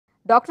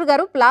Doctor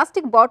గారు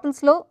plastic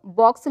బాటిల్స్లో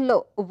బాక్సుల్లో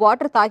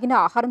water తాగిన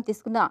ఆహారం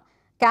తీసుకున్న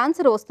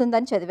క్యాన్సర్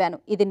వస్తుందని చదివాను.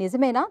 ఇది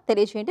నిజమేనా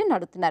తెలియజేయండి అని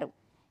అడుగుతున్నారు.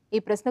 ఈ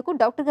ప్రశ్నకు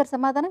డాక్టర్ గారి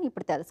సమాధానం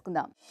ఇప్పుడు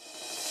తెలుసుకుందాం.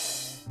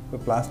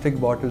 ప్లాస్టిక్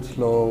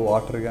బాటిల్స్లో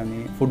వాటర్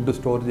కానీ ఫుడ్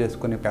స్టోర్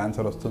చేసుకుని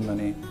క్యాన్సర్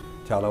వస్తుందని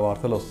చాలా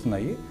వార్తలు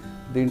వస్తున్నాయి.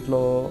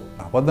 దీంట్లో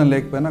అబద్ధం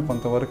లేకపోయినా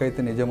కొంతవరకు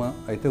అయితే నిజం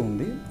అయితే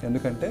ఉంది.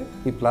 ఎందుకంటే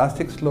ఈ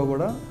ప్లాస్టిక్స్లో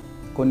కూడా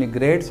కొన్ని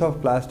గ్రేడ్స్ ఆఫ్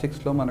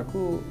ప్లాస్టిక్స్లో మనకు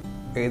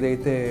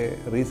ఏదైతే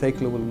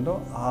రీసైక్లబుల్ ఉందో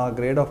ఆ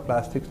గ్రేడ్ ఆఫ్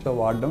ప్లాస్టిక్స్లో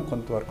వాడడం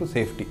కొంతవరకు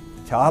సేఫ్టీ.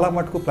 చాలా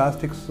మటుకు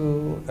ప్లాస్టిక్స్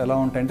ఎలా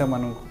ఉంటాయంటే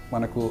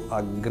మనకు ఆ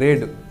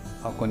గ్రేడ్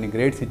కొన్ని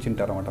గ్రేడ్స్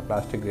ఇచ్చింటారు అన్నమాట.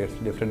 ప్లాస్టిక్ గ్రేడ్స్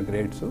డిఫరెంట్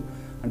గ్రేడ్స్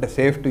అంటే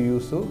safe to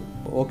use,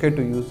 okay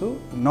to use,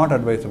 not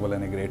advisable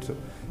అనే గ్రేడ్స్.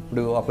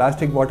 ఇప్పుడు ఆ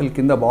ప్లాస్టిక్ బాటిల్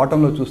కింద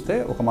బాటంలో చూస్తే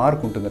ఒక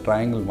మార్క్ ఉంటుంది,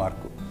 ట్రయాంగిల్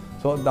మార్కు.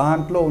 సో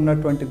దాంట్లో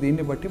ఉన్నటువంటి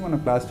దీన్ని బట్టి మనం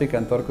ప్లాస్టిక్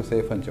ఎంతవరకు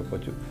సేఫ్ అని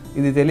చెప్పొచ్చు.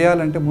 ఇది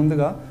తెలియాలంటే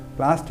ముందుగా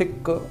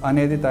ప్లాస్టిక్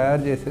అనేది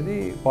తయారు చేసేది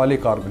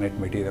పాలీకార్బోనేట్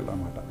మెటీరియల్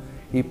అనమాట.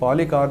 ఈ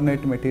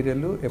పాలీకార్బోనేట్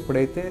మెటీరియల్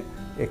ఎప్పుడైతే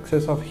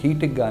ఎక్సెస్ ఆఫ్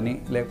హీట్కి కానీ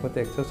లేకపోతే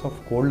ఎక్సెస్ ఆఫ్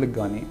కోల్డ్కి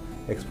కానీ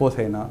ఎక్స్పోజ్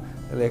అయినా,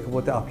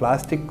 లేకపోతే ఆ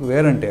ప్లాస్టిక్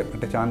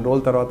అంటే చాలా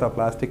రోజుల తర్వాత ఆ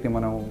ప్లాస్టిక్ని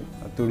మనం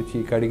తుడిచి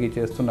కడిగి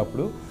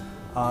చేస్తున్నప్పుడు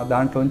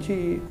దాంట్లోంచి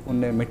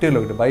ఉండే మెటీరియల్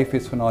ఒకటి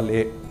బైఫిస్ఫినాల్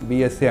ఏ,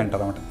 బిఎస్ఏ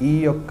అంటారు అన్నమాట. ఈ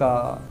యొక్క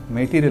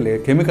మెటీరియల్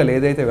కెమికల్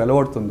ఏదైతే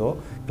వెలువడుతుందో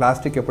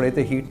ప్లాస్టిక్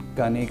ఎప్పుడైతే హీట్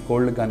కానీ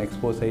కోల్డ్ కానీ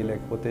ఎక్స్పోజ్ అయ్యి,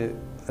 లేకపోతే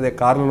అదే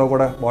కార్లలో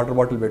కూడా వాటర్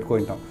బాటిల్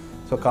పెట్టుకుంటాం.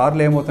 సో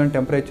కార్లో ఏమవుతుంది,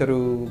 టెంపరేచరు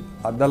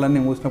అద్దాలన్నీ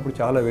మూసినప్పుడు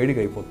చాలా వేడిగా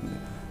అయిపోతుంది.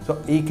 సో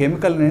ఈ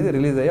కెమికల్ అనేది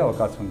రిలీజ్ అయ్యే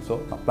అవకాశం ఉంది. సో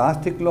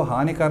ప్లాస్టిక్లో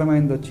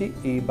హానికరమైనది వచ్చి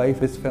ఈ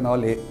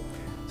బైఫిస్ఫెనాల్ ఏ.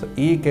 సో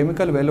ఈ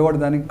కెమికల్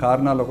వెలువడడానికి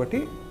కారణాలు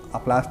ఒకటి ఆ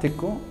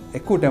ప్లాస్టిక్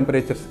ఎక్కువ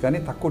టెంపరేచర్స్ కానీ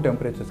తక్కువ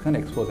టెంపరేచర్స్ కానీ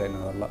ఎక్స్పోజ్ అయిన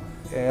వల్ల.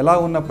 ఎలా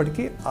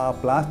ఉన్నప్పటికీ ఆ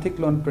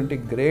ప్లాస్టిక్లో ఉన్నటువంటి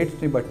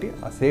గ్రేడ్స్ని బట్టి,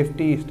 ఆ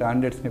సేఫ్టీ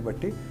స్టాండర్డ్స్ని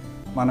బట్టి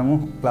మనము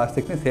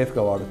ప్లాస్టిక్ని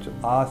సేఫ్గా వాడచ్చు.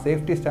 ఆ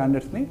సేఫ్టీ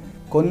స్టాండర్డ్స్ని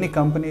కొన్ని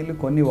కంపెనీలు,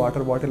 కొన్ని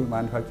వాటర్ బాటిల్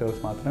మ్యానుఫ్యాక్చరర్స్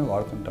మాత్రమే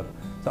వాడుతుంటారు.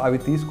 సో అవి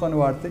తీసుకొని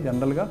వాడితే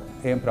జనరల్గా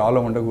ఏం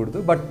ప్రాబ్లం ఉండకూడదు.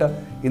 బట్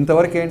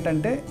ఇంతవరకు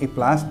ఏంటంటే ఈ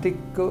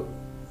ప్లాస్టిక్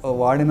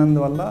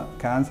వాడినందువల్ల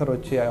క్యాన్సర్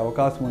వచ్చే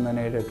అవకాశం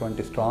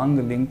ఉందనేటటువంటి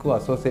స్ట్రాంగ్ లింక్,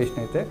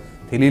 అసోసియేషన్ అయితే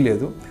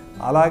తెలియలేదు.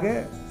 అలాగే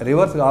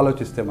రివర్స్గా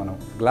ఆలోచిస్తే మనం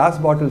గ్లాస్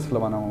బాటిల్స్లో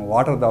మనం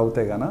వాటర్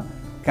తాగితే కనుక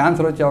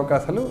క్యాన్సర్ వచ్చే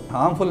అవకాశాలు,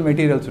 హార్మ్ఫుల్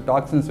మెటీరియల్స్,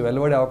 టాక్సిన్స్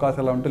వెలువడే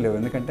అవకాశాలు అంటూ లేవు.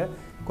 ఎందుకంటే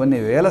కొన్ని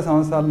వేల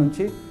సంవత్సరాల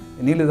నుంచి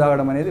నీళ్లు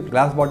తాగడం అనేది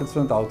గ్లాస్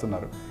బాటిల్స్లో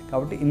తాగుతున్నారు.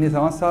 కాబట్టి ఇన్ని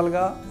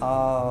సంవత్సరాలుగా ఆ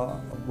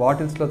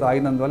బాటిల్స్లో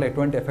తాగినందువల్ల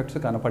ఎటువంటి ఎఫెక్ట్స్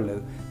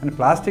కనపడలేదు. కానీ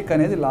ప్లాస్టిక్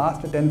అనేది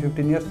లాస్ట్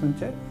 10-15 ఇయర్స్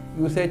నుంచే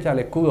యూసేజ్ చాలా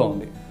ఎక్కువగా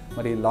ఉంది.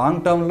 మరి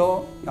లాంగ్ టర్మ్లో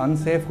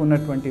అన్సేఫ్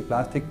ఉన్నటువంటి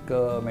ప్లాస్టిక్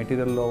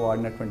మెటీరియల్లో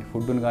వాడినటువంటి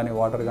ఫుడ్ను కానీ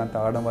వాటర్ కానీ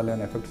తాగడం వల్ల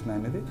ఏమైనా ఎఫెక్ట్స్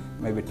అనేది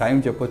మేబీ టైం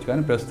చెప్పొచ్చు.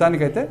 కానీ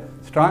ప్రస్తుతానికైతే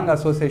స్ట్రాంగ్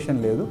అసోసియేషన్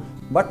లేదు.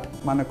 బట్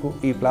మనకు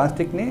ఈ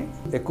ప్లాస్టిక్ని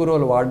ఎక్కువ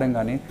రోజులు వాడడం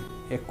కానీ,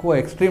 ఎక్కువ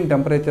ఎక్స్ట్రీమ్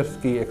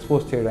టెంపరేచర్స్కి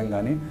ఎక్స్పోజ్ చేయడం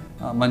కానీ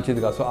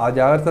మంచిదిగా. సో ఆ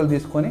జాగ్రత్తలు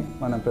తీసుకొని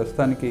మనం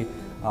ప్రస్తుతానికి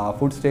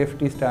ఫుడ్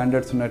సేఫ్టీ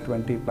స్టాండర్డ్స్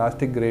ఉన్నటువంటి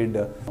ప్లాస్టిక్ గ్రేడ్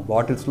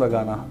బాటిల్స్లో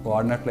కానీ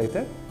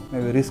వాడినట్లయితే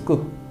మేబీ రిస్క్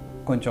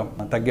కొంచెం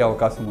తగ్గే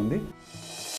అవకాశం ఉంది.